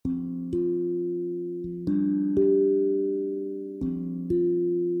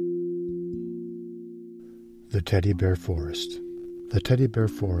The Teddy Bear Forest. The Teddy Bear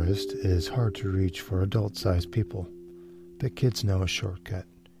Forest is hard to reach for adult-sized people, but kids know a shortcut.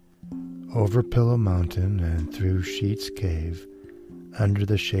 Over Pillow Mountain and through Sheets Cave, under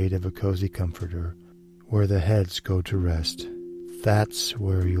the shade of a cozy comforter, where the heads go to rest, that's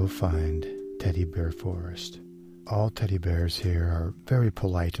where you'll find Teddy Bear Forest. All teddy bears here are very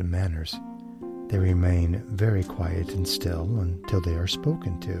polite in manners. They remain very quiet and still until they are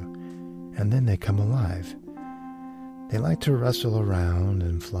spoken to, and then they come alive. They like to rustle around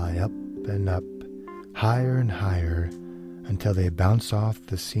and fly up and up, higher and higher, until they bounce off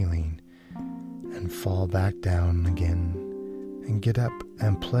the ceiling and fall back down again and get up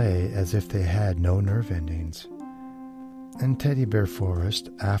and play as if they had no nerve endings. In Teddy Bear Forest,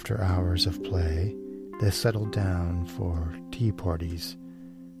 after hours of play, they settle down for tea parties,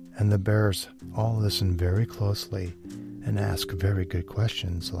 and the bears all listen very closely and ask very good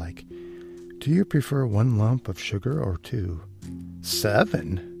questions like, "Do you prefer 1 lump of sugar or 2?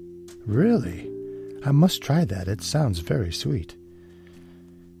 7? Really? I must try that. It sounds very sweet.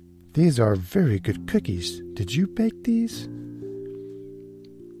 These are very good cookies. Did you bake these?"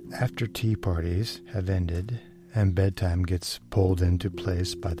 After tea parties have ended and bedtime gets pulled into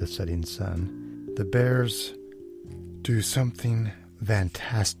place by the setting sun, the bears do something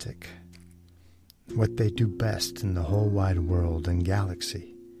fantastic, what they do best in the whole wide world and galaxy.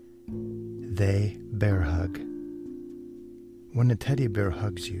 They bear hug. When a teddy bear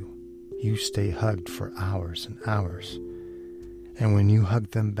hugs you, you stay hugged for hours and hours. And when you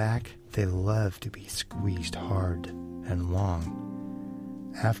hug them back, they love to be squeezed hard and long.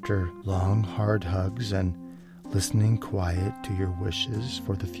 After long, hard hugs and listening quiet to your wishes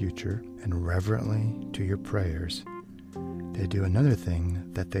for the future and reverently to your prayers, they do another thing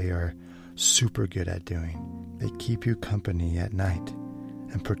that they are super good at doing. They keep you company at night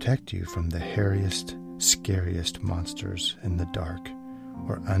and protect you from the hairiest, scariest monsters in the dark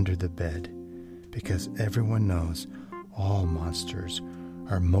or under the bed, because everyone knows all monsters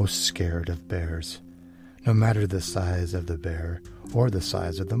are most scared of bears, no matter the size of the bear or the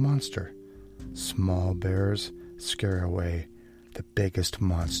size of the monster. Small bears scare away the biggest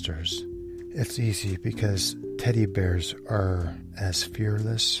monsters. It's easy because teddy bears are as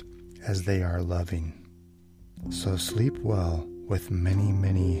fearless as they are loving. So sleep well with many,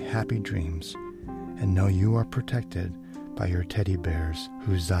 many happy dreams, and know you are protected by your teddy bears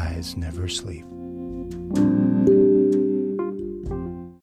whose eyes never sleep.